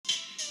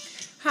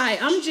Hi,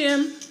 I'm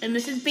Jim. And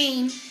this is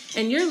Bean.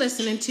 And you're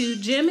listening to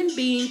Jim and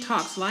Bean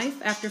Talks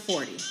Life After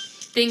 40.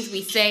 Things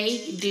we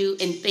say, do,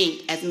 and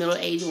think as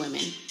middle-aged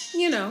women.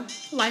 You know,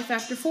 life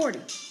after 40.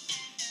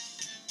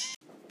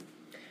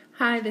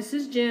 Hi, this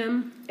is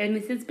Jim. And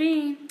this is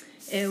Bean.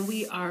 And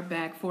we are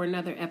back for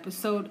another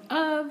episode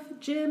of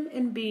Jim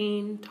and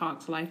Bean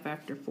Talks Life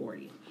After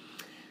 40.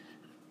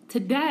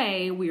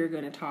 Today, we are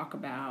going to talk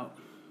about...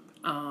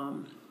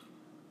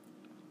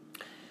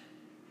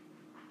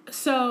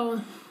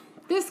 So,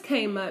 this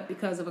came up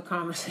because of a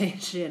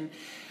conversation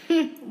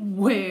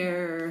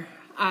where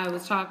I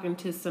was talking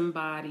to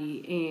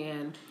somebody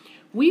and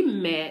we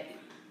met,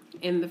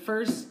 and the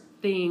first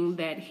thing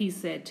that he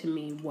said to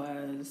me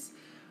was,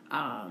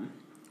 well,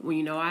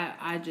 you know,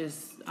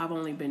 I've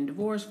only been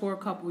divorced for a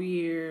couple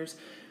years.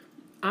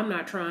 I'm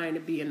not trying to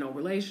be in no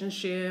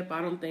relationship.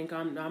 I don't think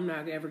I'm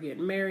not ever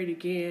getting married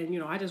again. You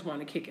know, I just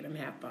want to kick it and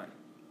have fun.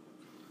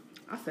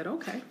 I said,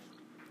 okay.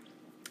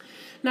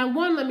 Now,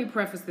 let me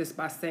preface this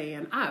by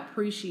saying I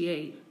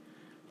appreciate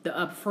the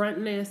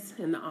upfrontness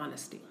and the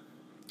honesty.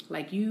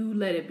 Like, you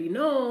let it be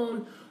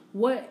known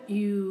what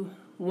you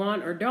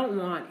want or don't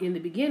want in the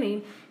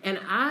beginning, and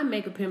I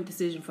make a pimp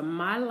decision for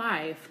my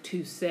life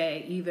to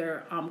say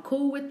either I'm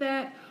cool with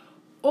that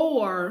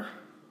or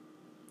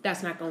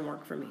that's not going to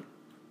work for me.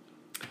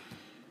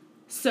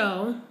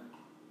 So,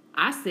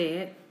 I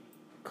said,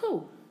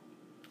 cool.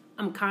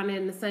 I'm kind of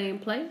in the same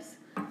place.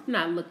 I'm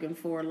not looking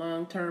for a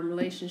long-term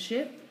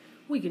relationship.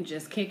 We can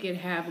just kick it,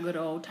 have a good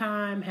old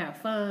time, have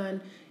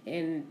fun,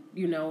 and,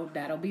 you know,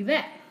 that'll be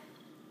that.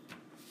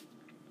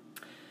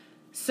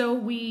 So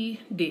we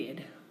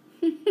did.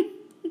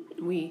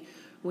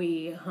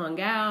 We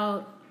hung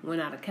out, went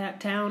out of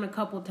town a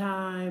couple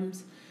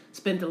times,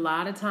 spent a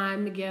lot of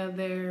time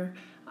together.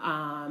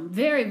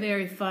 Very,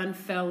 very fun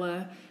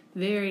fella.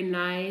 Very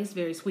nice,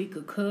 very sweet,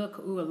 could cook.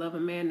 Ooh, I love a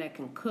man that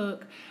can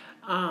cook.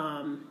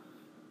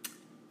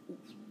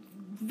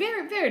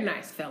 Very, very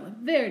nice fella.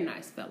 Very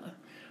nice fella.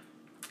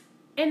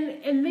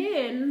 And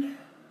then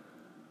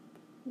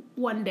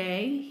one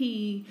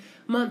day,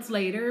 months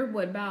later,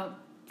 about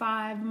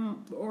 5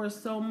 or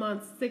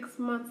 6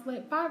 months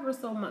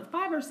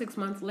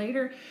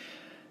later,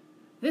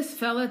 this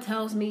fella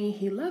tells me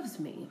he loves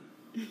me.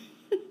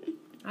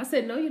 I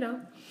said, no, you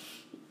don't.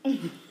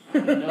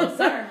 No,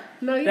 sir.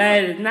 No, you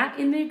that don't. Is not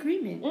in the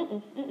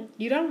agreement.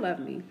 You don't love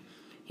me.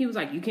 He was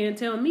like, you can't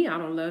tell me I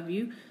don't love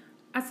you.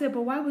 I said,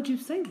 but why would you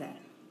say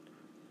that?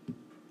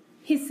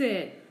 He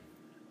said,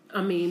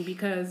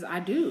 because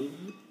I do.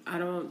 I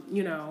don't,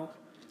 you know.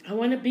 I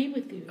want to be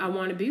with you. I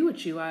want to be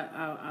with you.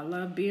 I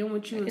love being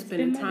with you and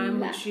spending time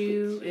with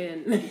you.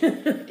 And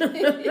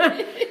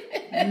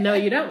no,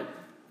 you don't.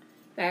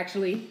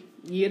 Actually,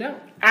 you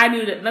don't. I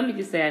knew that. Let me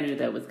just say I knew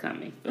that was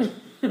coming.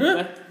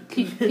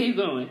 keep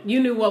going. You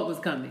knew what was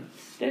coming.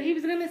 That he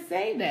was going to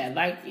say that.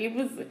 Like, it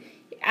was...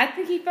 I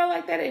think he felt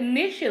like that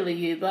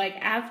initially. Like,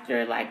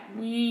 after,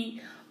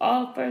 we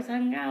all first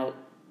hung out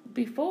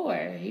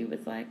before. He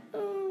was like,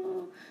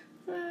 oh...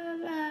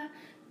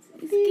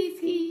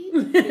 Ski.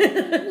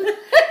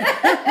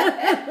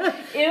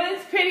 It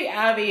was pretty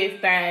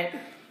obvious that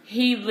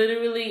he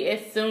literally,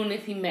 as soon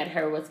as he met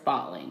her, was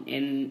falling.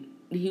 And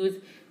he was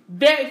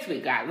very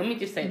sweet guy. Let me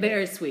just say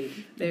very that. Sweet.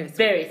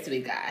 Very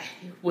sweet guy.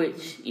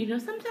 Which, you know,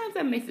 sometimes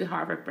that makes it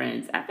hard for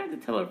friends. I've had to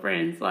tell her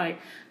friends, like,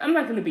 I'm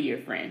not going to be your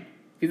friend.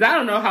 Because I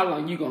don't know how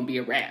long you're going to be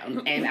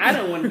around. And I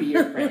don't want to be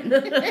your friend.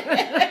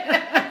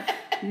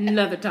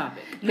 Another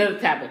topic. We're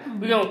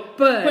going to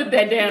put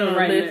that down on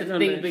the list of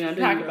things we're going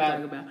to talk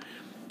about.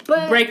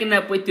 But breaking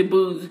up with your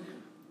boo's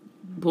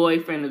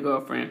boyfriend or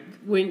girlfriend.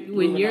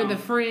 When you're the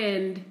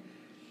friend...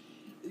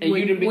 And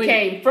you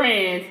became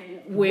friends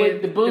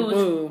with the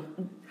boo.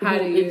 How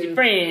do you... your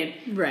friend.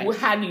 Right. Well,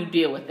 how do you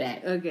deal with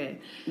that? Okay.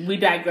 We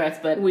digress,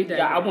 but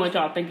I want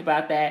y'all to think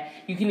about that.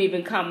 You can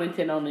even comment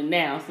it on it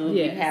now, so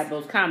we have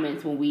those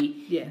comments when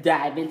we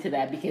dive into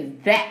that, because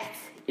that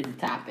is a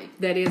topic.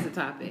 That is a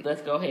topic.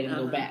 Let's go ahead and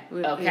go back.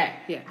 Okay.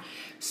 Yeah.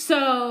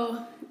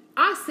 So,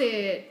 I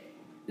said,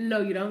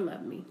 no, you don't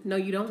love me. No,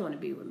 you don't want to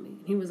be with me.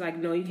 He was like,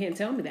 no, you can't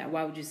tell me that.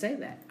 Why would you say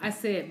that? I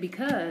said,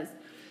 because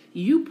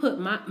you put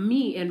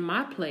me in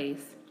my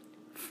place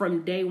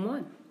from day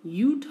one.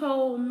 You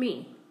told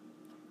me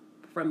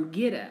from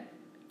get up,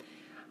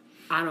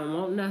 I don't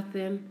want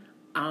nothing.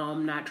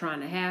 I'm not trying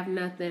to have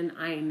nothing.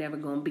 I ain't never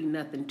going to be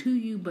nothing to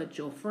you but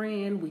your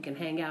friend. We can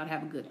hang out,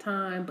 have a good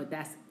time, but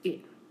that's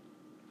it.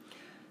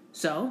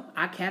 So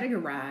I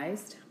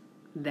categorized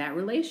that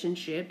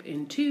relationship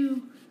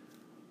into,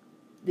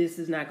 this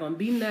is not going to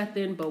be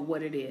nothing but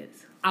what it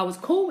is. I was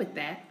cool with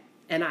that,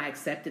 and I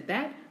accepted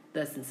that.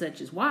 Thus and such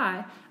is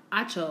why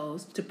I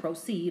chose to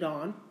proceed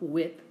on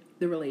with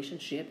the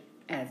relationship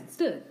as it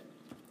stood.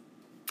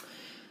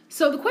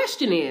 So the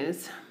question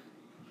is,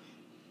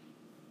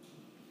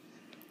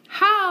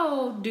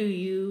 how do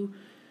you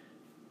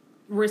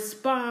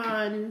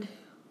respond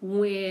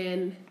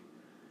when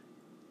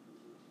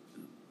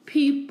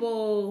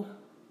people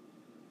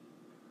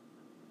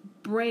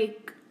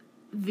break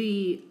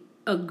the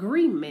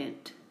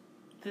agreement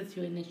that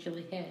you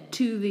initially had.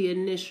 To the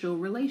initial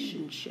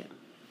relationship.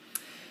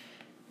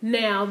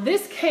 Now,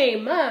 this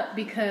came up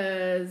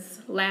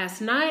because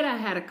last night I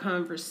had a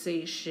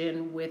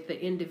conversation with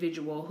the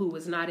individual who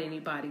was not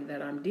anybody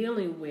that I'm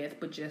dealing with,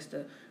 but just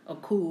a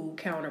cool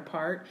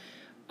counterpart,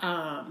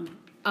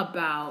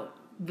 about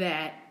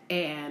that.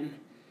 And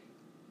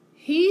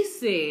he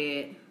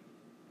said,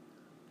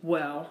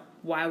 well,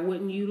 why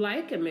wouldn't you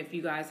like him if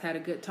you guys had a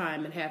good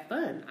time and had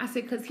fun? I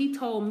said, because he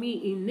told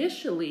me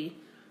initially,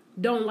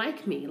 don't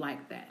like me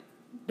like that.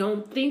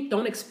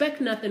 Don't expect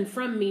nothing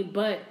from me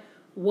but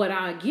what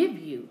I give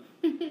you.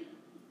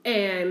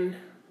 And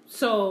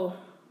so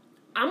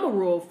I'm a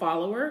rule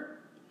follower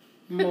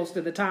most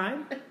of the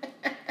time.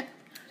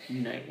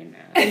 No, you're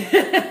not.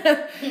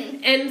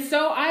 And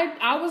so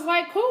I was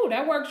like, cool,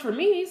 that works for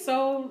me.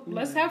 So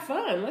let's have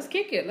fun. Let's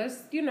kick it.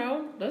 Let's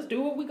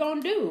do what we're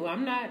going to do.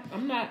 I'm not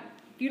going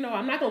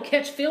to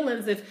catch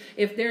feelings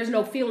if there's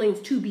no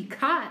feelings to be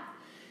caught.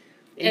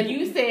 And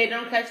you said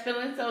don't catch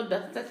feelings, so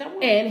that's such a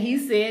word. And he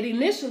said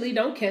initially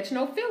don't catch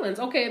no feelings.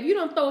 Okay, if you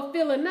don't throw a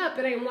feeling up,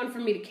 it ain't one for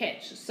me to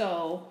catch.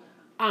 So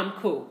I'm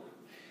cool.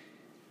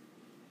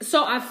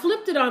 So I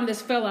flipped it on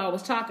this fella I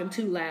was talking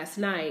to last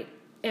night,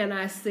 and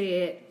I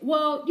said,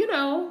 well,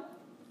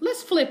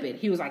 let's flip it.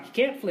 He was like, you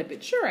can't flip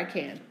it. Sure I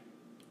can.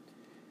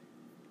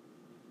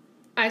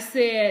 I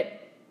said,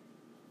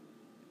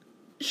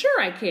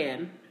 sure I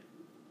can.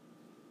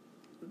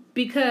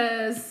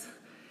 Because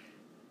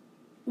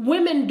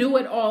women do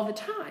it all the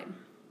time.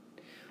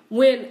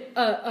 When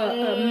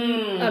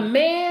a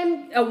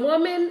man, a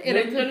woman, and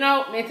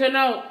mental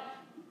note.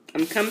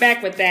 I'm come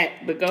back with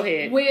that, but go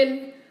ahead.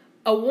 When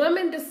a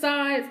woman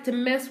decides to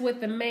mess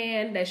with a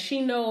man that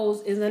she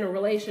knows is in a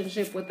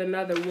relationship with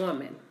another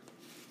woman,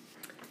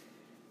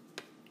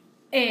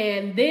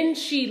 and then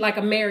she, like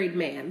a married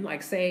man,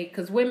 like say,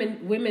 because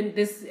women,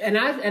 this, and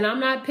I'm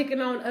not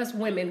picking on us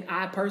women.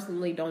 I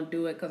personally don't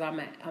do it because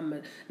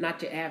I'm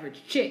not your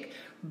average chick,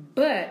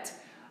 but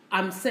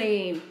I'm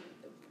saying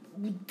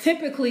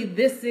typically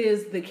this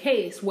is the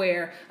case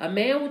where a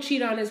man will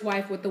cheat on his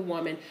wife with a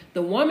woman.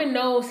 The woman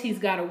knows he's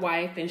got a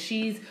wife and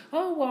she's,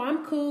 oh, well,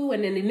 I'm cool.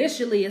 And then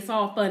initially it's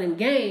all fun and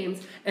games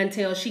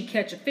until she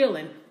catch a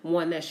feeling,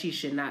 one that she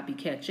should not be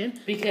catching.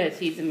 Because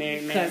he's a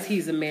married man. Because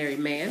he's a married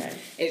man.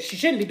 Right. She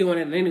shouldn't be doing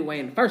it anyway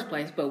in the first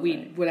place, but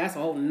that's a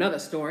whole nother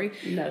story.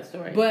 Another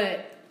story.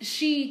 But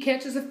she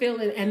catches a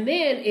feeling, and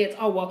then it's,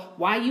 oh, well,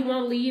 why you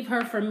won't leave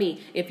her for me?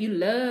 If you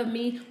love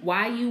me,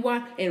 why you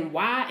want, and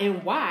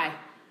why?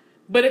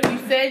 But if you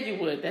said you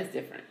would, that's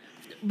different.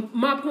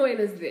 My point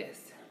is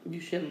this. You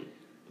shouldn't.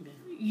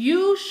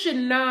 You should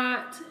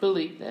not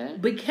believe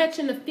that. Be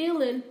catching a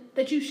feeling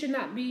that you should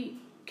not be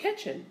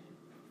catching.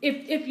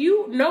 If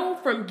you know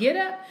from get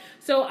up,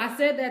 so I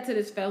said that to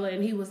this fella,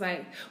 and he was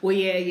like, well,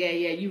 yeah,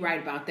 you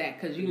right about that,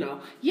 because,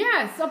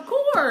 yes, of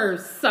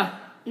course.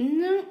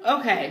 No,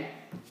 okay.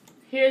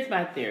 Here's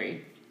my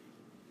theory.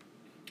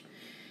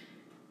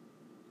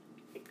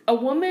 A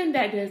woman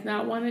that does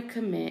not want to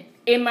commit,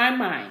 in my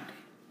mind,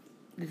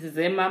 this is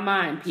in my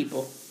mind,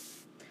 people.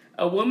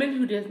 A woman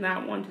who does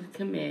not want to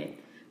commit,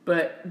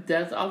 but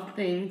does all the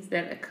things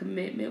that a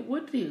commitment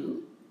would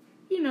do,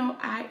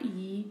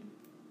 i.e.,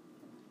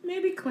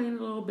 maybe clean a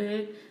little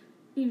bit,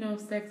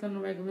 sex on a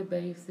regular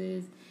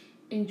basis,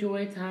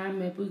 enjoy time,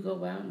 maybe we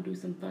go out and do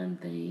some fun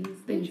things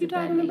of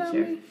that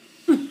nature.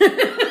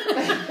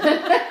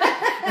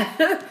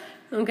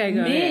 Okay,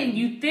 go ahead. Then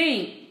you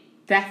think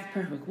that's a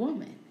perfect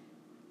woman.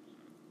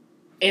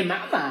 In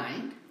my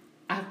mind,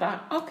 I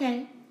thought,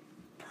 okay,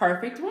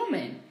 perfect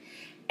woman.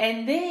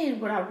 And then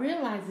what I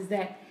realized is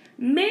that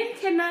men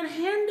cannot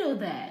handle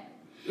that.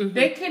 Mm-hmm.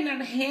 They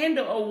cannot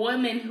handle a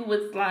woman who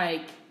is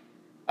like,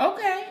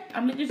 okay,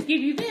 I'm going to just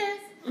give you this.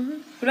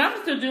 Mm-hmm. But I'm going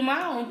to still do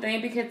my own thing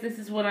because this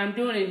is what I'm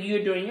doing and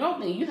you're doing your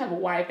thing. You have a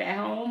wife at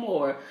home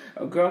or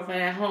a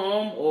girlfriend at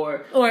home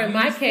or in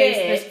my case,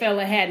 this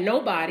fella had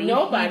nobody. He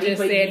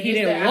just said he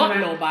didn't want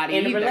nobody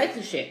in either. a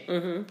relationship.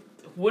 Mm-hmm.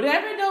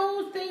 Whatever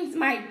those things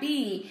might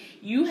be,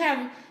 you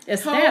have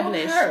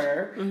established told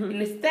her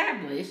and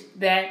established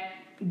that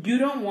you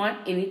don't want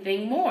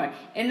anything more.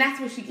 And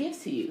that's what she gives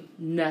to you.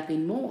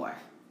 Nothing more.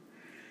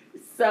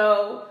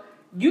 So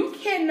you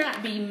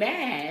cannot be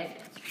mad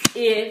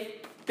if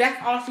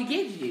that's all she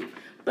gives you.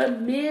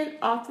 But men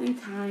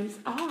oftentimes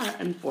are,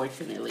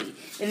 unfortunately.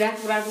 And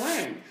that's what I've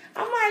learned.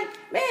 I'm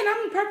like, man,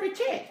 I'm the perfect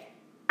chick.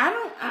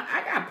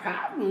 I got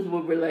problems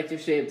with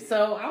relationships.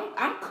 So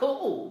I'm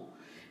cool.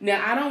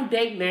 Now, I don't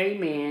date married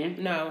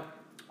men. No.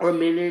 Or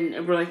men in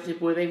a relationship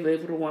where they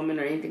live with a woman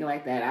or anything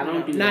like that. I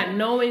don't do that. Not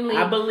knowingly.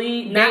 I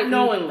believe, not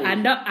knowingly. I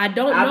don't I've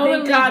knowingly.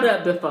 I've been caught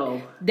up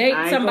before.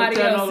 Date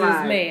somebody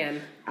else's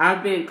man.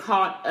 I've been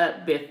caught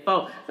up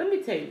before. Let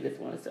me tell you this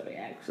one story,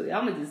 actually.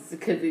 I'm going to just,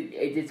 because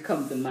it just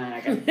comes to mind.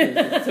 I got to tell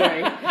this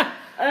story.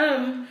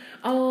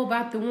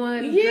 About the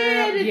one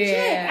yeah, girl. The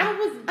chick.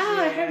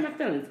 I hurt my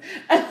feelings.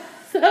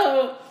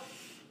 So,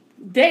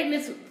 dating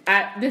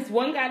this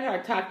one guy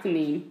that talked to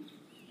me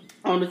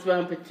on this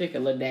one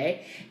particular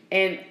day,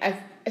 and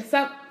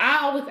I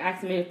always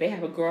ask men if they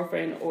have a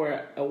girlfriend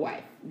or a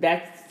wife.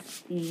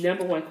 That's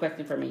number one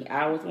question for me.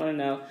 I always want to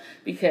know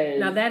because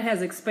now that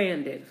has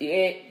expanded.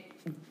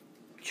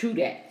 True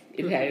that.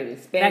 It has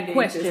expanded. That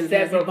question into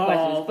several has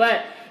evolved.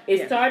 questions, but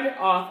it started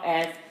off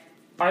as,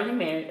 "Are you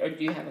married or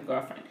do you have a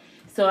girlfriend?"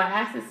 So I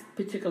asked this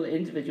particular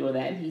individual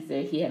that, and he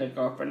said he had a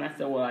girlfriend. I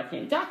said, "Well, I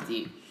can't talk to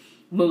you."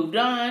 Moved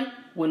on,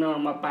 went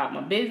on about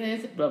my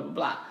business, blah blah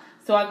blah.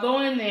 So I go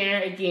in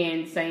there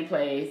again, same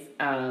place.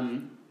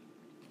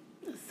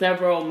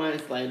 Several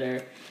months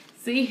later,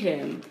 see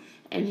him,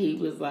 and he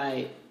was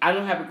like, "I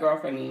don't have a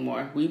girlfriend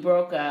anymore. We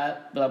broke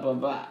up, blah, blah,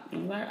 blah."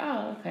 I'm like,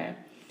 "Oh, okay."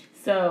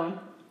 So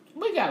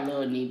we got a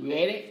little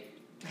inebriated,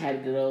 had a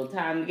good old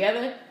time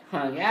together,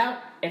 hung out,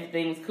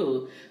 everything was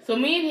cool. So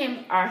me and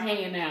him are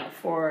hanging out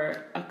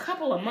for a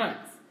couple of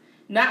months.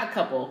 Not a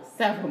couple,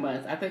 several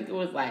months. I think it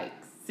was like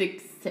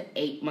 6 to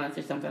 8 months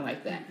or something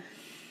like that.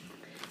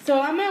 So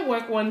I'm at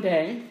work one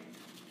day.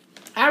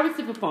 I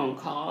received a phone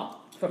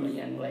call from a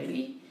young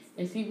lady.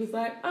 And she was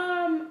like,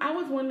 I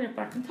was wondering if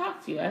I can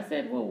talk to you. I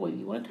said, "Well, what do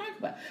you want to talk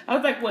about?" I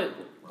was like, "What?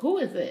 Who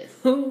is this?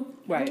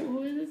 Right.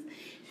 Who is this?"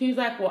 She was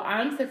like, "Well,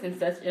 I'm such and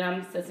such, and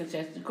I'm such and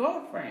such's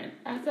girlfriend."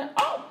 I said,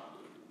 "Oh,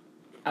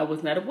 I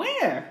was not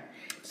aware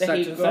that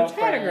Such and such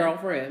had a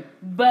girlfriend.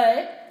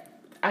 But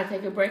I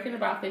take a break in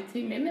about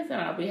 15 minutes,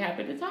 and I'll be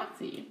happy to talk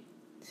to you."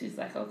 She's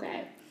like,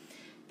 "Okay."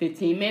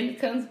 15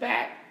 minutes comes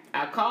back.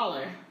 I call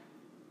her.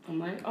 I'm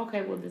like,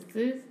 "Okay, well, this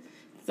is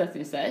such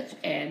and such,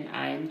 and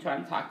I'm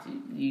trying to talk to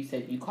you. You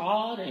said you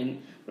called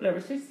and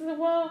whatever." She said,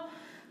 "Well,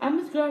 I'm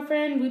his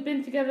girlfriend. We've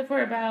been together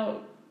for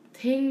about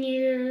 10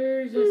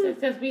 years or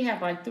so. We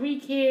have like 3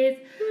 kids."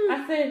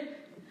 I said,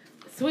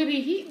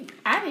 "Sweetie,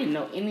 I didn't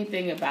know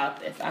anything about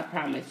this. I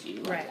promise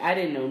you. Right. I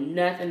didn't know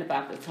nothing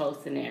about this whole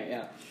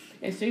scenario."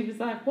 And she was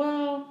like,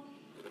 "Well,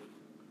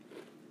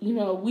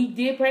 we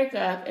did break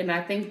up, and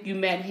I think you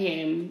met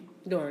him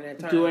During that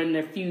time. during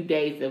the few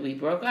days that we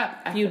broke up."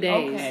 I said,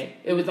 days. "Okay."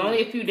 It was only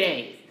a few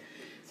days.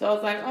 So I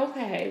was like,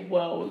 "Okay,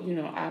 well,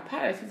 I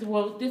apologize." She said,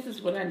 "Well, this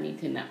is what I need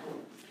to know."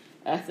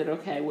 I said,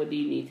 "Okay, what do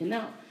you need to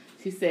know?"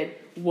 She said,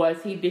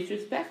 "Was he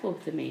disrespectful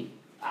to me?"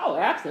 "Oh,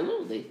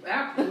 absolutely."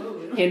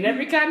 Absolutely. In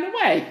every kind of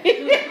way.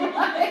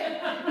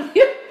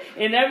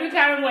 In every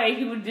kind of way,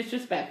 he was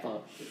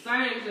disrespectful.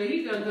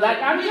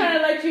 Like, I'm trying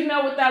to let you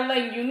know without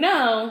letting you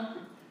know.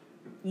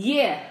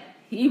 Yeah,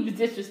 he was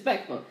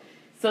disrespectful.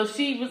 So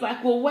she was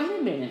like, "Well, wait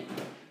a minute.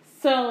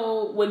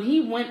 So when he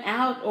went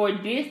out or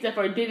did stuff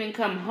or didn't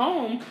come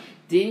home,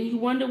 didn't you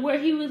wonder where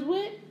he was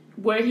with?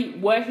 Where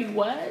he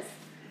was?"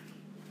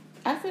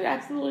 I said,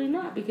 "Absolutely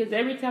not, because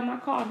every time I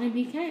called him,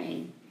 he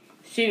came."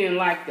 She didn't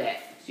like that.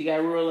 She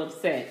got real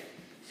upset.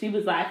 She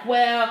was like,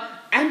 "Well,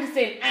 I'm just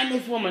saying I'm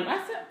his woman." I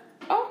said,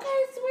 "Okay,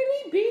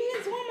 sweetie, be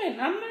his woman.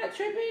 I'm not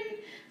tripping.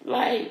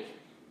 Like,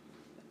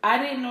 I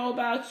didn't know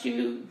about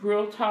you.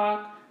 Real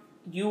talk.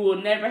 You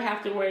will never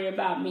have to worry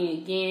about me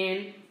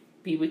again.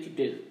 Be what you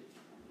do."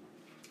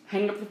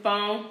 Hang up the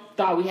phone.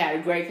 Thought we had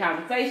a great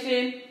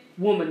conversation.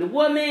 Woman to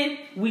woman.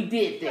 We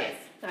did this.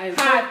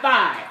 High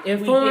five.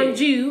 Informed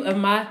you of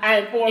my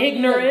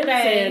ignorance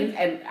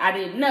and I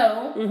didn't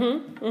know.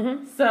 Mm-hmm,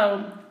 mm-hmm.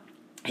 So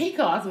he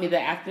calls me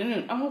that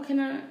afternoon. "Oh, can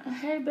I?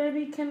 Hey,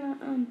 baby, can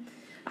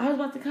I? I was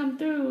about to come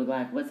through.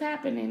 Like, what's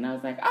happening?" And I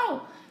was like,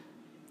 "Oh,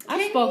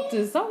 I spoke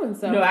to so and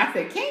so." No, I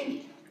said,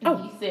 "Katie." And Oh.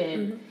 he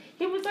said,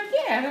 He was like,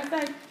 "Yeah." And I was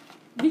like,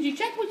 "Did you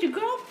check with your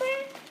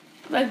girlfriend?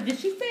 Like, did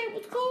she say it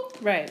was cool?"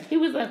 Right. He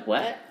was like,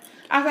 "What?"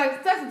 I was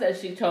like, "Such and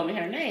such." She told me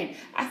her name.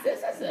 I said,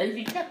 "Such and such." Did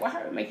you check with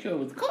her to make sure it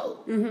was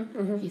cool? Mm-hmm,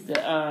 mm-hmm. He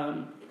said,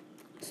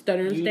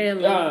 Stuttering You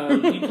Stanley.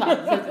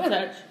 talked to such and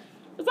such."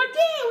 I was like,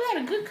 "Yeah, we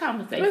had a good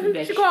conversation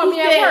today." She called me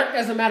He said, at work,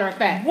 as a matter of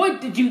fact.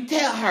 "What did you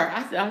tell her?"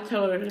 I said, "I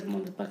told her the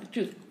motherfucking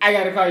truth." "I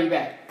gotta call you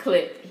back."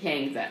 Click,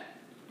 hangs up.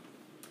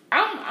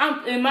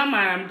 I'm in my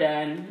mind, I'm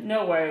done.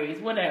 No worries,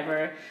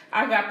 whatever.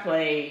 I got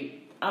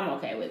played. I'm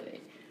okay with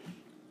it.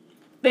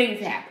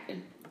 Things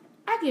happen.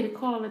 I get a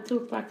call at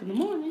 2:00 in the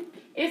morning.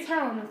 It's her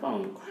on the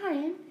phone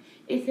crying.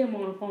 It's him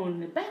on the phone in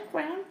the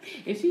background.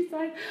 And she's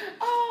like,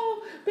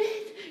 "Oh,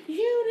 bitch,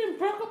 you done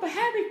broke up a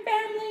happy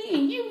family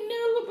and you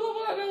knew, blah, blah,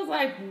 blah." And I was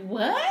like,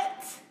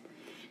 "What?"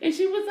 And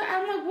she was like,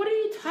 I'm like, "What are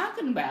you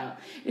talking about?"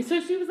 And so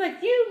she was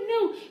like, "You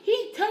knew.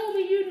 He told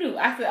me you knew."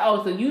 I said,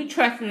 "Oh, so you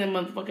trusting the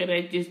motherfucker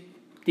that just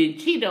did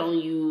cheat on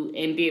you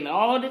and then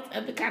all this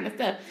other kind of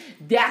stuff.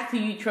 That's who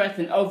you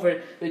trusting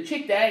over the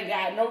chick that ain't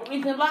got no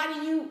reason to lie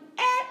to you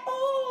at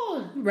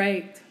all."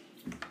 Right.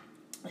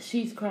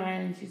 She's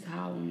crying. She's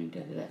hollering.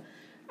 Da, da, da.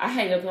 I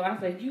hang up the phone. I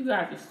was like, "You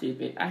guys are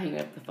stupid." I hang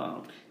up the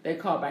phone. They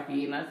call back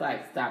again. I was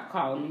like, "Stop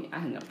calling me." I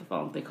hang up the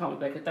phone. They call me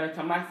back a third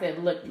time. I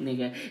said, "Look,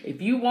 nigga,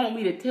 if you want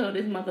me to tell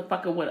this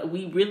motherfucker what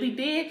we really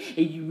did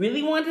and you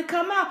really wanted to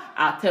come out,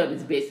 I'll tell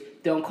this bitch.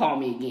 Don't call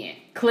me again."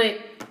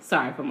 Click.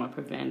 Sorry for my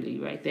profanity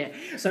right there.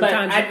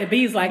 Sometimes it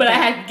bees like that. But I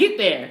that. had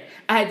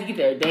to get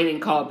there. They didn't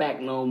call back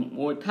no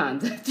more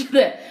times after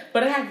that.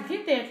 But I had to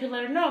get there to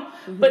let her know.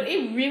 Mm-hmm. But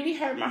it really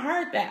hurt my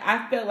heart that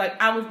I felt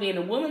like I was being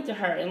a woman to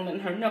her and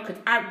letting her know, because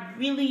I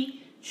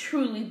really,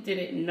 truly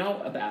didn't know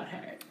about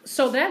her.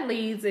 So that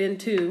leads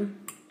into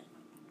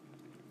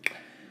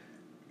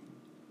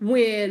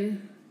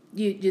when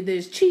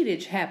there's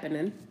cheatage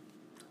happening,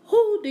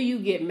 who do you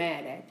get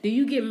mad at? Do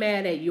you get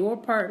mad at your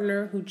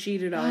partner who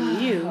cheated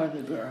on you, or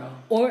the girl,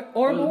 or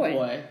boy?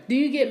 boy? Do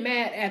you get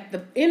mad at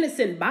the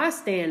innocent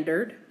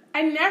bystander?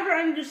 I never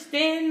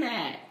understand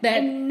that.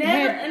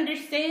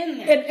 Understand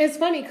that. It's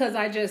funny because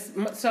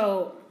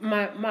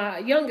my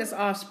youngest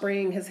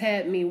offspring has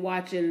had me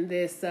watching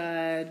this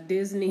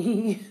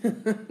Disney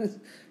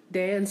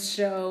dance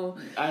show.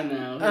 I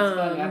know. It's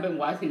funny. I've been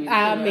watching it too.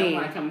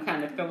 I'm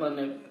kind of feeling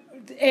it.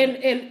 And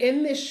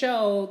in this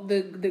show,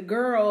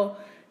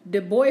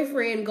 the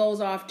boyfriend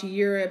goes off to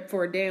Europe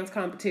for a dance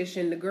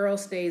competition. The girl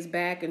stays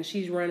back and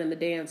she's running the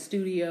dance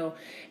studio,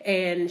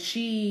 and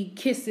she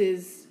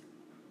kisses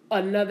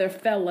another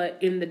fella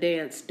in the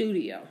dance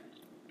studio.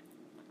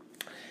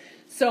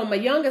 So my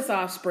youngest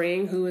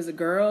offspring, who is a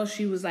girl,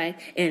 she was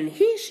like, and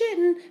he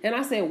shouldn't. And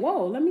I said,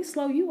 whoa, let me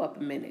slow you up a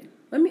minute.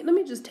 Let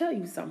me just tell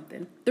you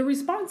something. The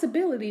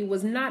responsibility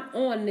was not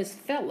on this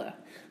fella.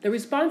 The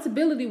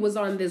responsibility was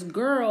on this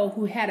girl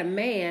who had a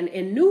man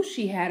and knew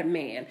she had a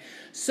man.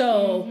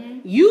 So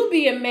you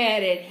being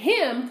mad at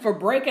him for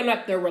breaking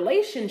up their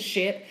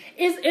relationship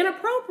is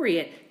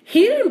inappropriate.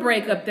 He didn't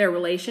break up their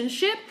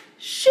relationship.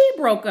 She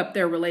broke up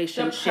their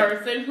relationship. The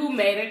person who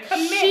made a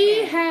commitment.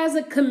 She has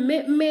a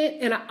commitment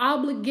and an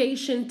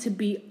obligation to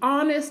be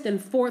honest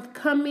and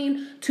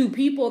forthcoming to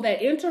people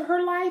that enter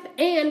her life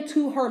and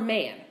to her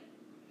man.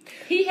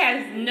 He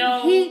has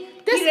no.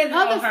 This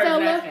other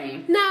fella.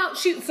 Nothing. Now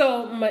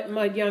so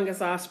my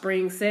youngest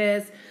offspring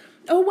says,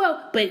 oh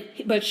well,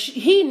 but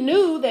he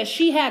knew that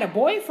she had a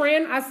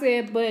boyfriend. I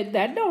said, but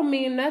that don't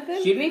mean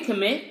nothing. She didn't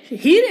commit.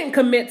 He didn't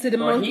commit to the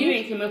monkey. He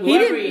didn't commit.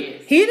 Whoever he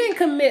is. He didn't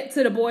commit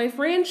to the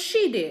boyfriend.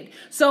 She did.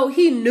 So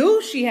he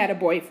knew she had a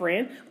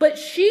boyfriend, but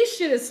she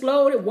should have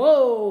slowed it.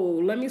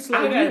 Whoa, let me slow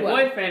you up. I got a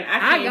boyfriend.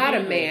 I got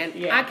a man.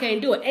 Yeah. I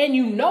can't do it. And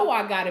you know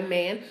I got a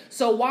man.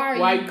 So why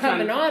are you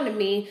coming on to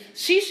me?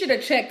 She should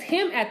have checked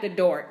him at the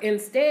door.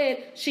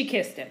 Instead, she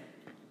kissed him.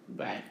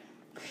 Right.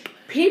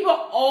 People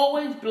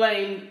always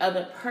blame the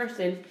other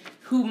person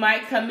who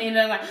might come in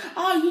and like,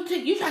 oh,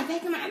 you tried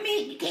taking my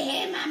man. You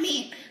can't have my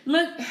man.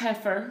 Look,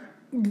 heifer.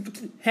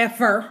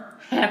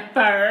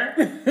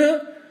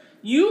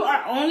 You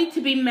are only to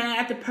be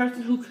mad at the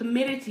person who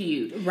committed to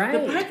you. Right. The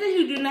person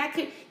who do not,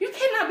 you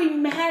cannot be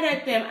mad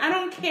at them. I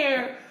don't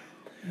care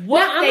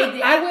what they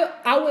did.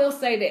 I will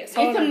say this.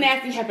 There's some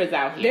nasty heifers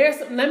out here.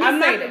 Let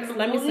me say this.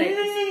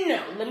 No.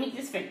 Let me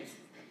just finish.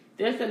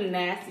 There's some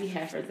nasty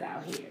heifers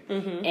out here.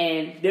 Mm-hmm.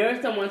 And there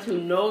are someone who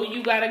know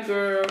you got a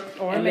girl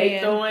or and a man. They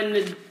throwing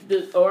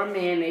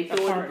they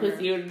throwing the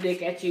pussy or the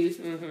dick at you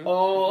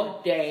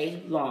all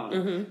day long.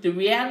 Mm-hmm. The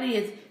reality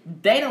is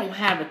they don't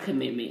have a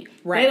commitment.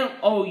 Right. They don't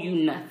owe you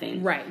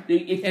nothing. Right.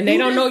 And they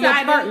don't know your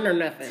partner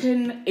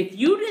nothing. If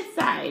you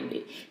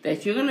decided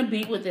that you're going to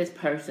be with this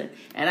person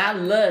and I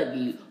love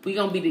you, we're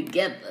going to be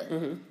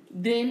together,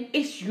 then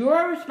it's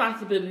your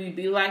responsibility to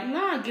be like,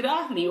 nah, get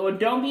off me, or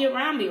don't be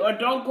around me, or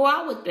don't go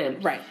out with them.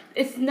 Right.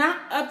 It's not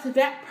up to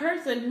that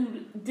person who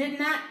did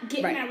not get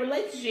in that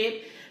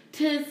relationship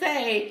to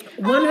say,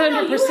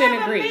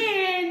 100%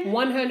 agreed.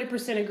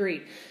 100%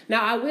 agreed.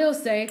 Now, I will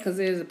say, because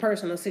there's a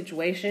personal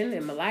situation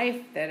in my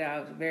life that I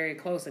was very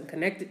close and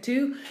connected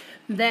to,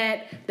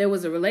 that there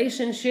was a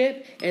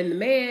relationship and the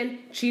man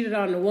cheated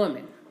on the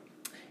woman.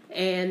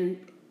 And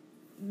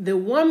the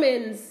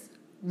woman's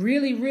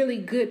really, really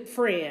good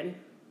friend,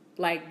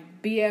 like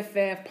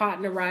BFF,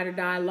 partner, ride or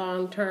die,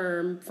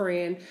 long-term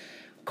friend,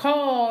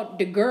 called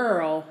the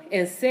girl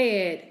and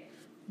said,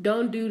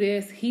 don't do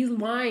this. He's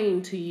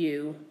lying to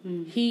you.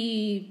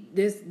 They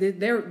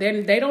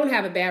don't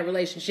have a bad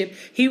relationship.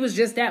 He was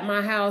just at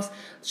my house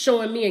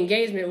showing me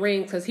engagement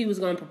rings because he was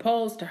going to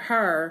propose to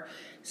her.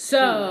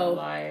 So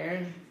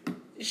liar.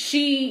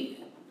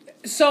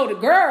 So the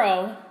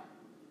girl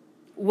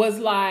was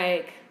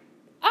like,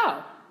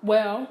 oh,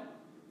 well,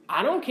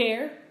 I don't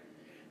care.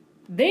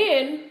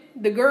 Then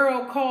the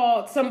girl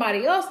called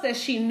somebody else that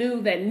she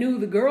knew that knew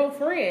the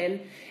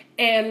girlfriend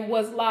and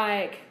was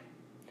like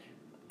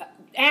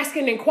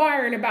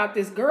inquiring about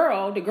this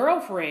girl, the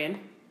girlfriend.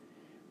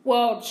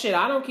 Well, shit,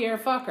 I don't care.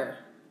 Fuck her.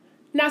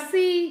 Now,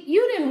 see,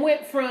 you didn't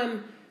went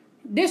from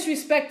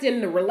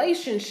disrespecting the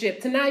relationship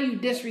to now you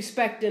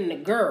disrespecting the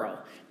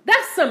girl.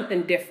 That's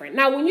something different.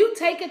 Now, when you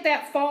take it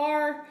that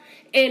far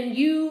and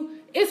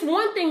it's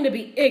one thing to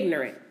be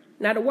ignorant.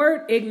 Now, the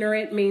word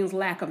ignorant means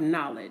lack of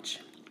knowledge.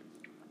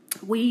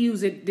 We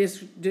use it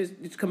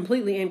it's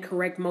completely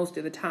incorrect most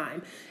of the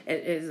time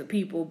as a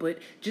people, but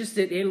just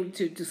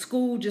to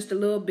school just a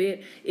little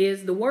bit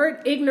is the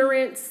word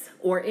ignorance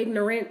or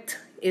ignorant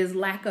is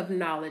lack of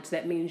knowledge.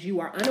 That means you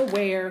are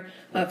unaware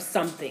of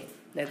something.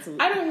 I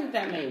don't think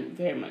that made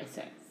very much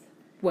sense.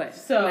 What?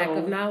 So, lack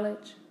of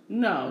knowledge?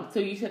 No. So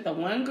you said the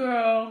one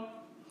girl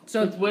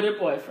was with a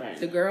boyfriend.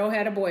 The girl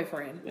had a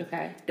boyfriend.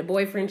 Okay. The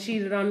boyfriend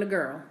cheated on the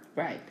girl.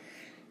 Right.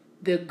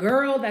 The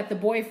girl that the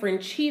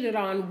boyfriend cheated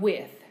on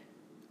with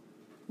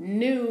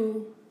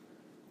knew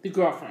the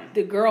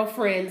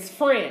girlfriend's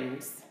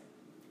friends.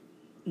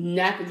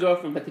 Not the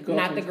girlfriend, but the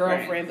girlfriend's Not the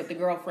girlfriend, friends. but the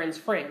girlfriend's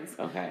friends.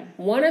 Okay.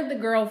 One of the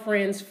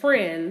girlfriend's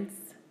friends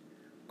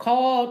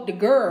called the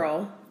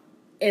girl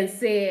and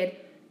said,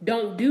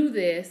 don't do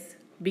this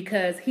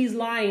because he's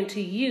lying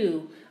to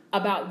you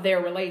about their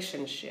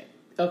relationship.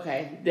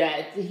 Okay,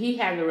 that he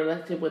has a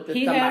relationship with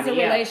He has a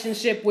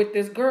relationship with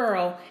this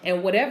girl,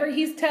 and whatever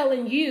he's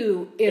telling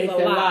you is it's a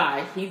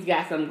lie. He's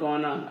got something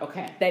going on.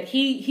 Okay. That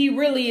he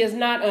really is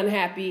not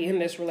unhappy in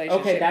this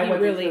relationship. Okay, that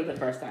wasn't really the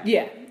first time.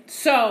 Yeah.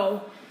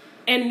 So,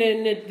 and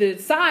then the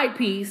side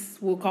piece,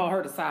 we'll call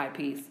her the side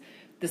piece.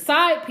 The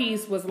side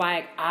piece was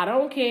like, I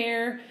don't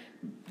care.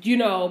 You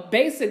know,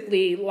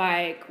 basically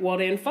like, well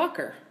then fuck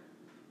her.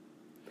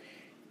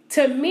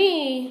 To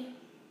me,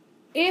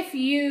 if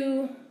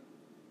you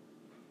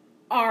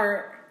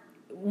are,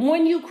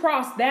 when you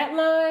cross that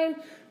line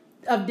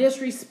of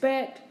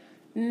disrespect,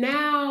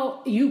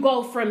 now you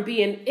go from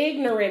being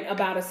ignorant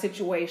about a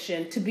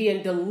situation to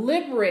being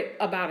deliberate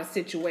about a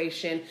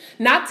situation.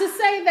 Not to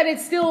say that it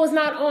still is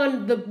not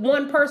on the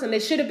one person.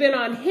 It should have been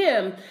on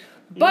him.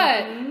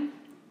 But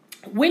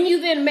when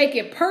you then make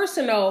it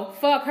personal,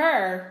 fuck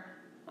her.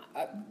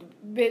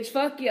 Bitch,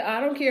 fuck you. I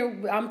don't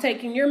care. I'm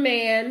taking your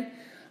man.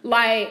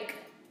 Like,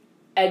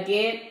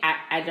 again,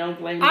 I don't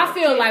blame. I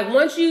feel like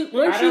once you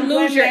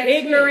lose your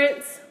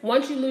ignorance,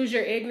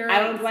 I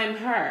don't blame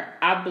her.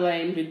 I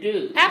blame the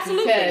dude.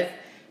 Absolutely.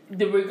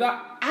 Because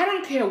I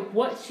don't care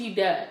what she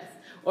does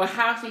or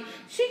how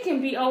she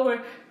can be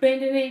over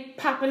bending it,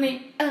 popping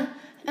it.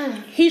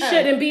 He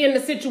shouldn't be in the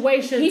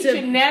situation. He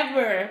should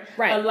never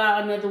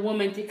allow another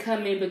woman to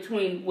come in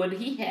between what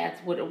he has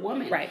with a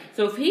woman. Right.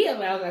 So if he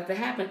allows that to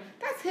happen,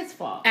 that's his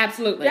fault.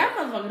 Absolutely. That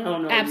motherfucker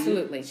don't know.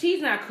 Absolutely. You.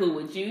 She's not cool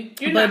with you.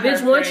 You're but not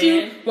her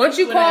bitch, once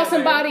you call whatever.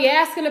 somebody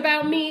asking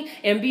about me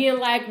and being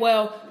like,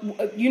 well,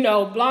 you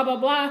know, blah blah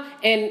blah,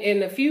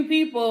 and a few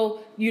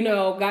people, you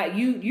know, got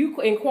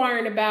you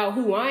inquiring about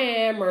who I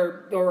am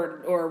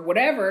or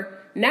whatever.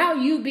 Now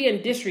you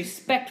being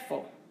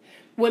disrespectful.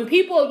 When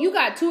people, you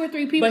got 2 or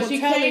 3 people but she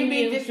telling can't be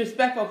you,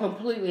 disrespectful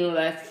completely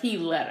unless he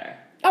let her.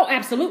 Oh,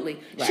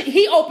 absolutely. Right.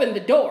 He opened the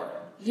door.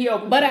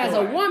 But as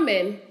a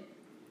woman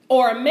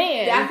or a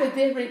man, that's a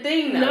different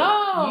thing,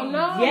 though.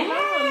 No.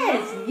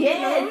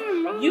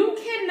 You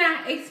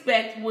cannot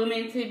expect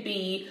women to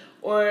be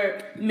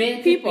or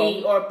men to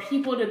be or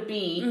people to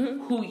be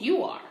who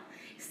you are.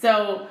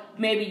 So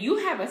maybe you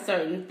have a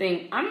certain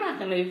thing. I'm not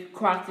going to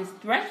cross this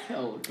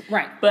threshold.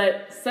 Right.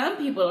 But some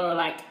people are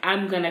like,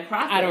 I'm going to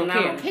cross it I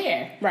don't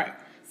care. Right.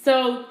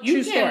 So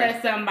you can't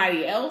let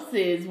somebody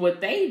else's what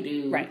they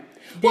do. Right.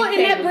 Well, and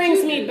that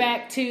brings me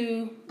back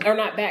to, or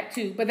not back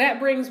to, but that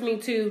brings me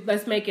to,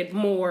 let's make it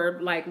more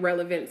like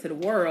relevant to the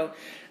world,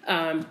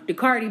 the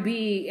Cardi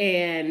B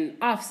and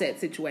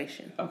Offset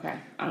situation. Okay.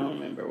 I don't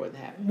remember what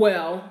happened.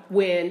 Well,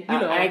 when, you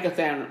know. I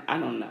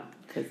don't know.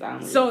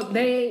 So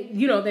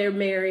they're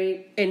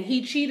married, and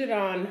he cheated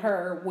on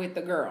her with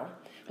the girl.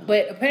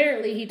 But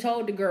apparently he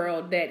told the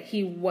girl that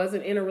he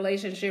wasn't in a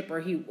relationship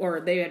or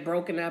they had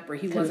broken up or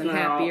he wasn't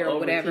happy or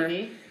whatever.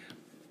 TV?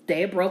 They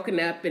had broken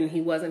up and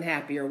he wasn't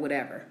happy or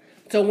whatever.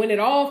 So when it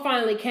all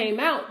finally came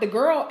out, the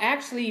girl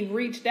actually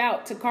reached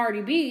out to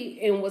Cardi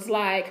B and was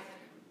like,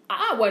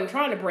 I wasn't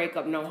trying to break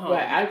up no home.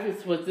 Right,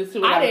 this is what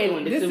I was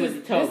doing. This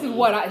is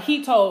what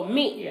he told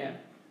me. Yeah.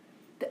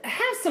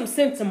 Have some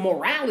sense of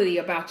morality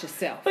about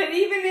yourself. But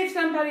even if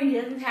somebody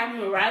doesn't have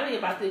morality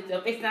about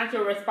themselves, it's not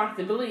your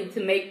responsibility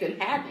to make them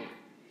have it.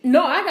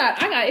 No, I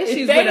got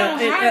issues with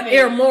an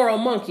immoral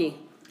monkey.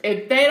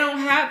 If they don't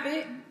have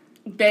it,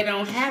 they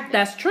don't have it.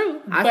 That's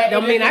true. I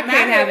don't mean I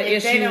can't have an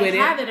issue with it. If they don't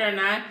have it or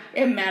not,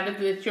 it matters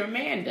that your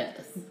man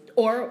does.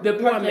 Or the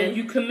person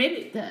you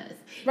committed does.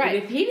 Right.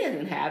 But if he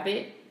doesn't have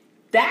it,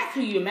 that's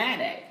who you're mad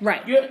at.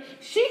 Right.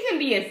 She can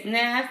be as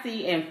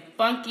nasty and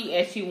funky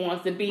as she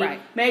wants to be. Right.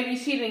 Maybe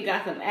she done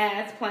got some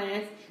ass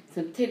plants,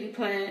 some titty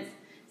plants,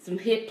 some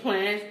hip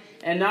plants,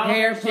 and all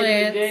hair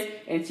plants. Good,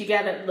 and she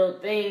got a little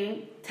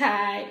thing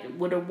tied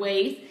with her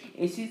waist,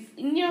 and she's,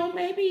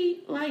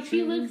 maybe like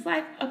she looks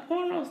like a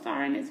porno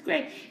star, and it's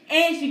great.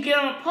 And she get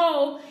on a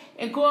pole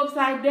and go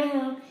upside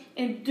down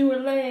and do her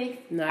legs.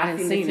 No, I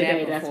seen it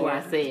today. That's what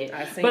I said.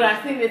 I seen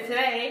it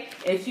today,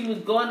 and she was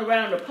going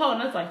around the pole,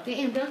 and I was like,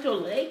 "Damn, don't your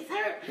legs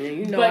hurt?"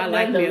 Yeah, I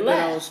like me a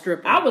good old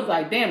stripper. I was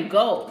like, "Damn,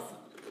 goals."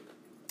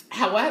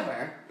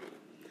 However,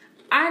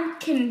 I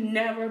can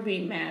never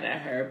be mad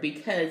at her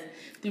because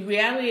the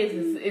reality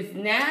is, as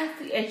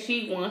nasty as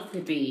she wants to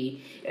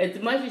be, as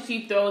much as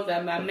she throws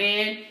at my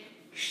man,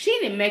 she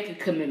didn't make a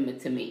commitment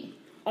to me.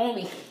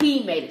 Only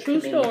he made a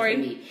commitment to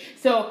me.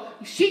 So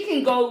she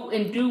can go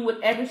and do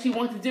whatever she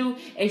wants to do,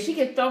 and she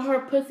can throw her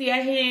pussy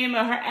at him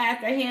or her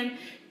ass at him.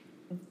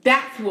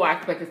 That's who I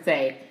expect to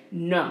say,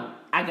 no,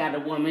 I got a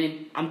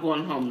woman, I'm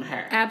going home to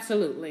her.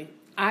 Absolutely.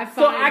 I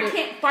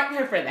can't fight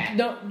her for that.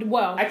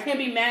 I can't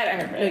be mad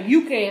at her for that.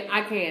 You can,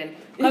 I can.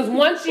 Because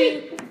once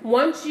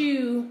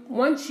you,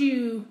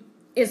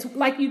 it's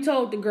like you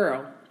told the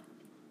girl,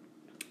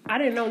 I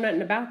didn't know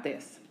nothing about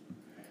this.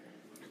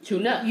 True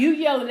enough. You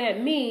yelling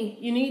at me,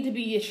 you need to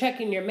be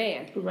checking your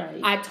man. Right.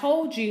 I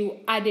told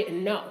you I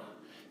didn't know.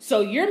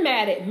 So you're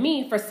mad at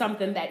me for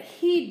something that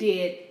he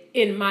did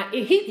in my...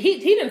 He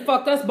didn't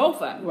fuck us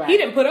both up. Right. He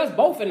didn't put us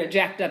both in a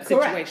jacked up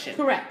situation.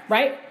 Correct.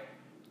 Right?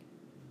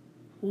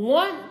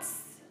 Once...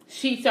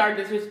 She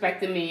started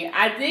disrespecting me.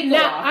 I did go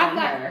off on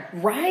her.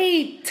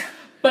 Right.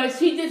 But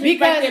she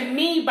disrespected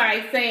me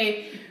by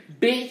saying,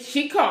 bitch,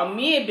 she called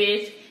me a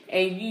bitch,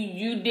 and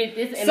you did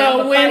this, and I'm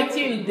gonna fight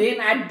you.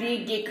 Then I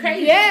did get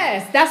crazy.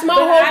 Yes, that's my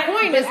whole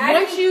point. Is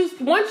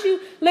once you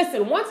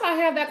listen, once I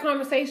have that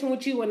conversation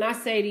with you, and I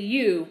say to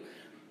you,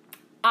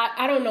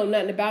 I don't know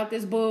nothing about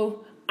this,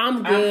 boo.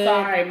 I'm good.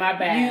 I'm sorry, my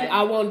bad.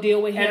 I won't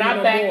deal with him and I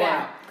no backed more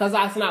out because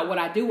that's not what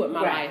I do with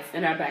my life.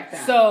 And I backed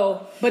out.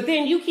 So, but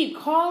then you keep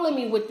calling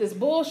me with this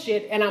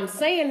bullshit, and I'm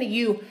saying to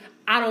you,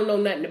 I don't know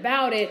nothing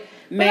about it,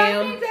 ma'am. But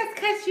I think that's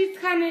because she's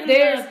kind of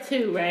in love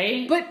too,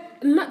 right? But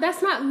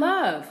that's not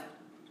love.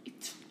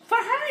 For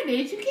her, it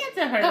is. You can't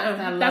tell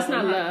her that's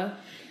not love.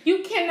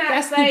 You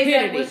cannot say stupidity.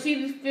 That what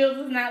she feels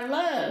is not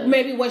love.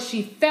 Maybe what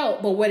she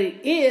felt, but what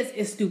it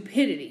is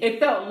stupidity.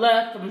 It felt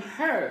love from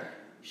her.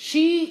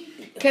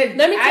 Let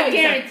me tell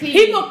you something.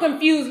 People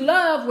confuse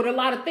love with a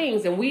lot of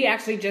things, and we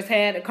actually just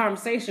had a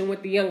conversation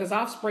with the youngest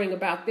offspring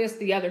about this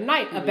the other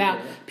night. About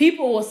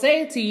people will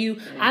say to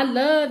you, "I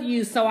love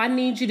you, so I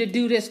need you to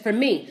do this for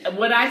me."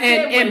 What I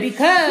said and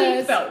because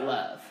she felt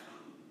love.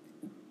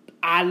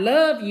 I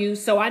love you,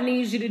 so I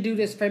need you to do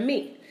this for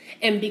me,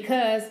 and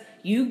because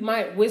you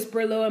might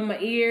whisper a little in my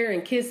ear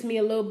and kiss me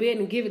a little bit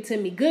and give it to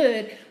me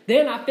good,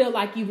 then I feel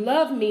like you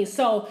love me.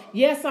 So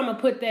yes, I'm gonna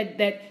put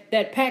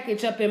that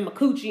package up in my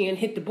coochie and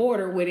hit the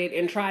border with it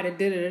and try to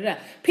da-da-da-da.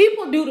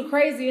 People do the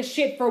craziest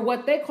shit for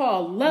what they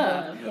call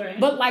love. Right.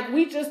 But like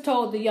we just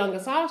told the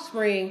youngest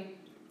offspring,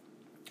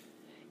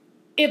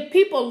 if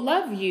people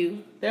love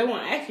you, they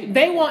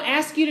won't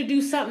ask you to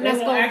do something that's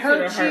gonna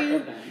hurt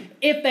you.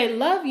 If they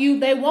love you,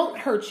 they won't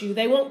hurt you.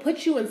 They won't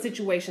put you in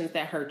situations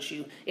that hurt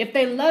you. If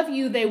they love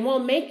you, they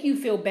won't make you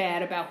feel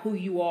bad about who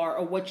you are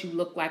or what you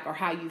look like or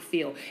how you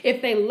feel.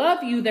 If they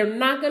love you, they're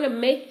not going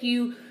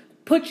to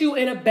put you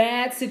in a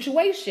bad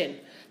situation.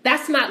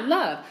 That's not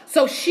love.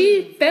 So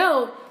she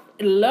felt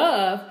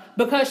love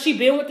because she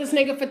been with this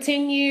nigga for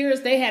 10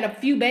 years. They had a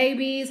few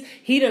babies.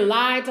 He done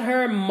lied to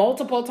her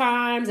multiple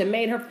times and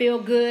made her feel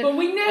good. But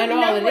we never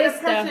know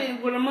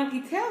what a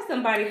monkey tells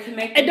somebody to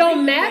make. It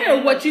don't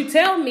matter what you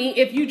tell me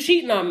if you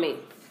cheating on me.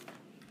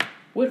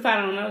 What if I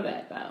don't know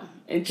that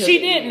though? She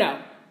did know.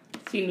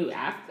 She knew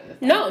after.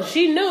 No,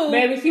 she knew.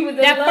 Maybe she was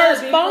in that love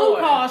first before. phone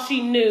call.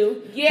 She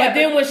knew. Yeah, but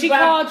then when she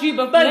called you,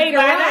 but later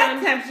by on,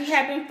 that time she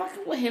had been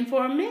fucking with him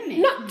for a minute.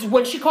 No,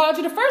 when she called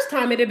you the first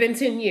time, it had been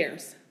 10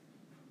 years.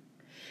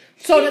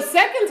 So the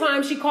second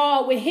time she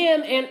called with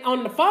him and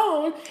on the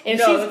phone, and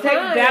she's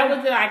crying.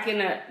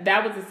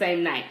 That was the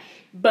same night.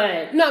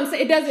 But no, I'm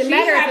saying it doesn't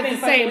matter if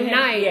it's the same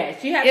night. Yeah,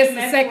 she had it's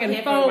the second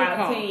phone for about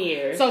call. 10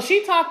 years. So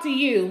she talked to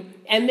you,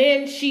 and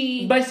then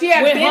she. But she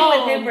had been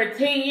home. with him for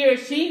 10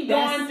 years. She's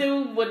going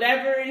through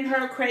whatever in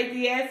her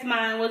crazy ass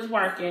mind was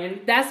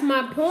working. That's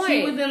my point.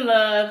 She was in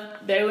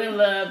love. They were in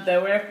love. They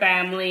were a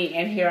family,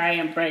 and here I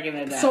am breaking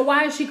it up. So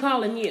why is she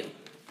calling you?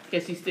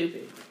 Because she's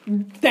stupid.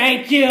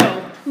 Thank you.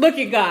 Look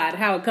at God,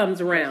 how it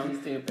comes around.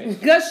 She's stupid.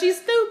 Because she's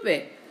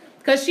stupid.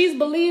 Because she's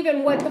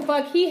believing what the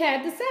fuck he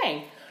had to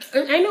say.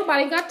 And ain't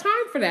nobody got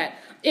time for that.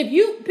 If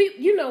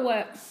you know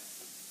what?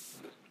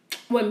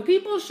 When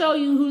people show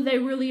you who they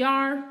really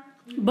are,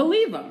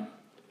 believe them.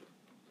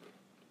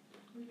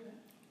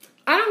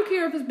 I don't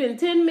care if it's been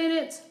 10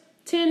 minutes,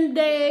 10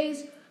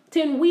 days,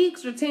 10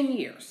 weeks, or 10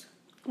 years.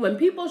 When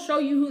people show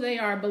you who they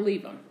are,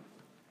 believe them.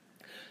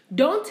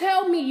 Don't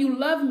tell me you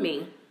love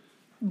me,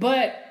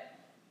 but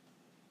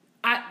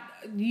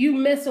you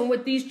messing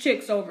with these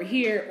chicks over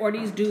here or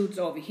these dudes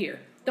over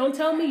here. Don't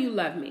tell me you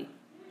love me.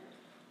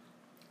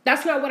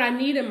 That's not what I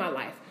need in my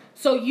life.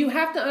 So you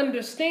have to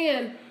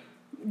understand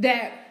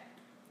that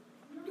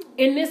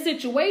in this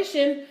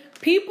situation,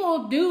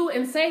 people do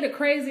and say the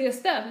craziest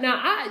stuff.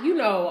 Now,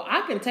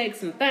 I can take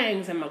some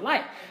things in my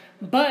life,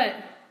 but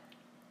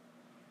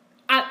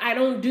I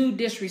don't do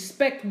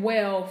disrespect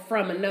well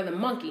from another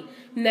monkey.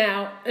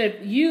 Now,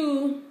 if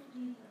you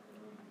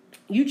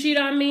cheat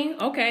on me,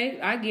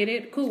 okay, I get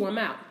it. Cool, I'm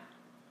out.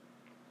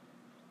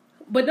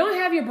 But don't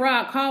have your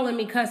bride calling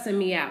me, cussing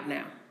me out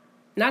now.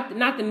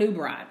 Not the new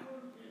bride.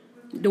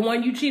 The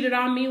one you cheated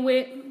on me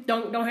with,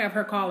 don't have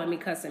her calling me,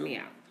 cussing me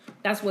out.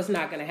 That's what's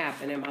not going to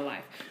happen in my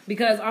life.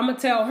 Because I'm going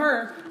to tell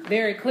her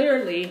very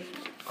clearly,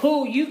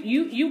 cool,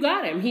 you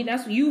got him.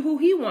 That's you who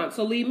he wants,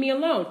 so leave me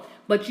alone.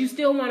 But you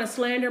still want to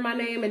slander my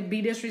name and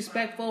be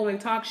disrespectful and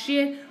talk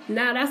shit?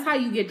 Now that's how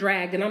you get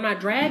dragged. And I'm not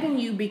dragging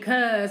you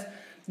because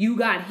you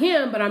got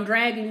him, but I'm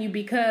dragging you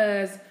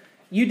because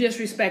you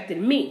disrespected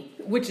me,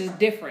 which is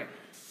different.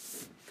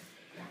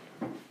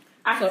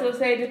 I still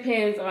say it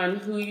depends on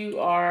who you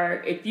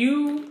are. If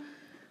you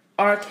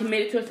are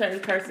committed to a certain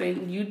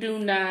person, you do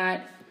not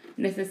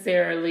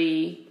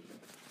necessarily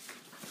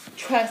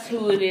trust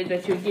who it is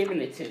that you're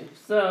giving it to.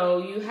 So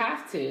you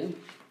have to.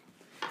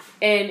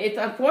 And it's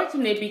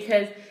unfortunate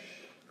because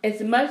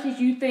as much as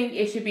you think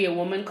it should be a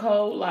woman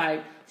code,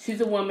 like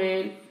she's a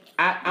woman,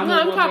 I'm no, a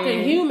I'm woman.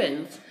 talking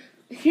humans.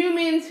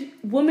 Humans,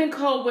 women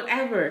code,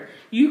 whatever.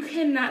 You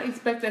cannot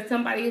expect that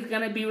somebody is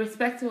going to be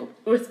respectful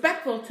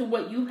to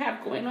what you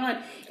have going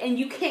on. And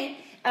you can't,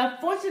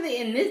 unfortunately,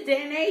 in this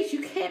day and age,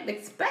 you can't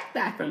expect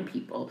that from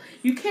people.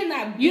 You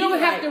cannot be You don't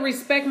have to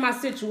respect my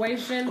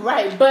situation.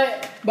 Right,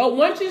 but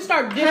once you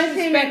start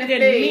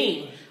disrespecting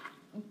me,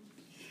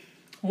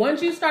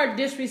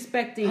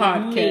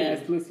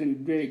 podcast, listen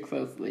very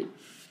closely.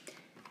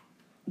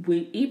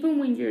 Even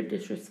when you're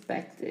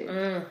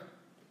disrespected,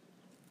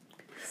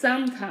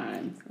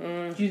 sometimes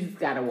you just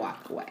gotta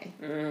walk away.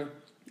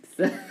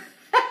 So,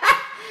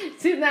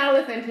 she's not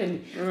listening to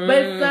me.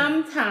 But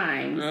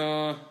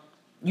sometimes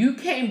you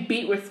can't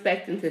beat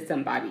respect into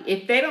somebody.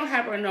 If they don't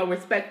have no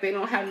respect, they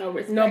don't have no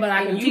respect. No, but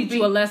I can teach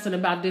you a lesson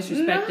about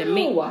disrespecting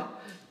me.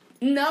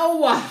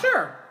 No.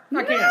 Sure.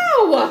 I can.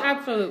 No.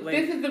 Absolutely.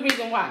 This is the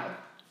reason why.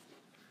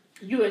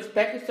 You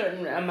expect a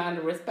certain amount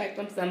of respect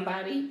from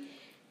somebody.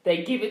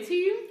 They give it to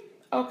you.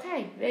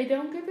 Okay. They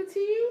don't give it to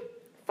you.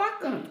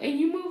 Fuck them. And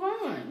you move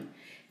on.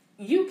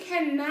 You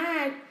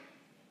cannot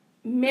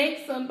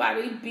make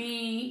somebody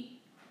be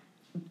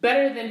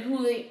better than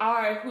who they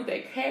are, who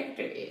their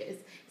character is.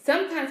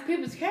 Sometimes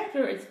people's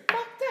character is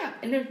fucked up.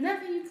 And there's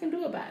nothing you can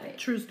do about it.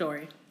 True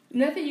story.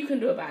 Nothing you can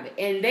do about it.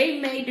 And they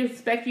may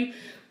disrespect you.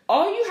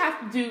 All you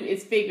have to do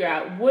is figure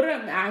out, what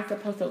am I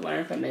supposed to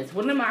learn from this?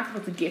 What am I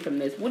supposed to get from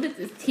this? What is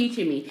this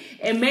teaching me?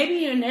 And maybe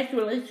in your next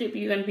relationship,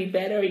 you're going to be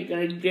better, or you're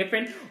going to be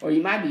different, or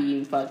you might be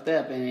even fucked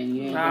up, and then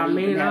you ain't going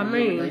to even have a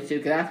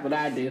relationship, because that's what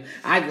I do.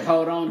 I just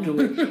hold on to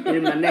it, and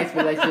in my next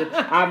relationship,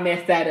 I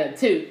mess that up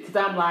too. Because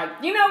I'm like,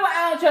 you know what?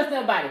 I don't trust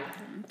nobody.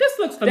 This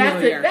looks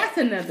familiar. That's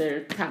another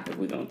topic.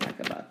 We're going to talk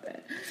about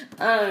that.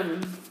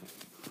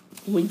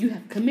 When you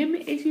have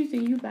commitment issues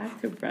and you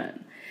like to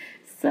run.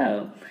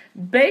 So,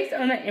 based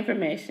on that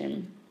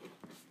information,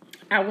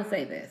 I will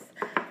say this.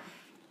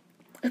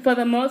 For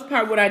the most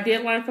part, what I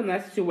did learn from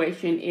that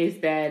situation is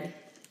that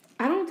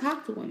I don't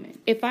talk to women.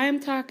 If I am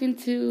talking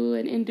to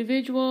an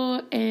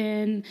individual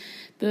and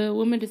the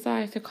woman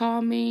decides to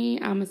call me,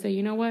 I'm going to say,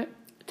 you know what?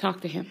 Talk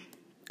to him.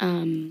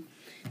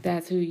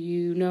 That's who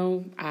you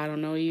know. I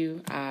don't know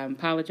you. I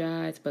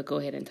apologize, but go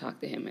ahead and talk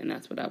to him, and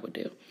that's what I would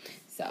do.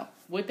 So,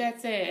 with that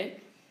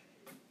said,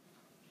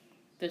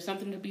 there's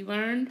something to be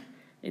learned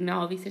in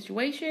all these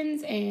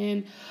situations,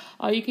 and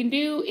all you can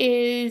do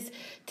is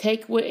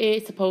take what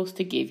it's supposed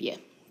to give you.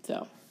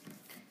 So,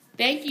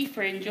 thank you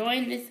for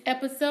enjoying this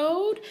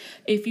episode.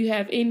 If you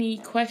have any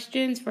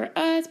questions for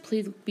us,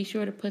 please be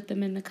sure to put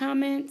them in the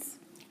comments.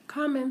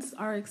 Comments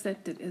are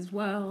accepted as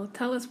well.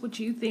 Tell us what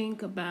you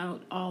think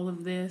about all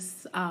of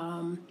this.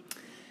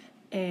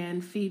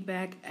 And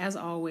feedback, as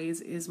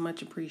always, is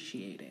much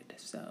appreciated.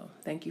 So,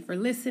 thank you for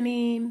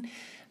listening.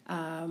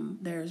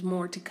 There's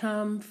more to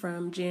come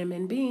from Jim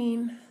and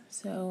Bean.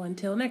 So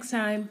until next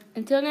time.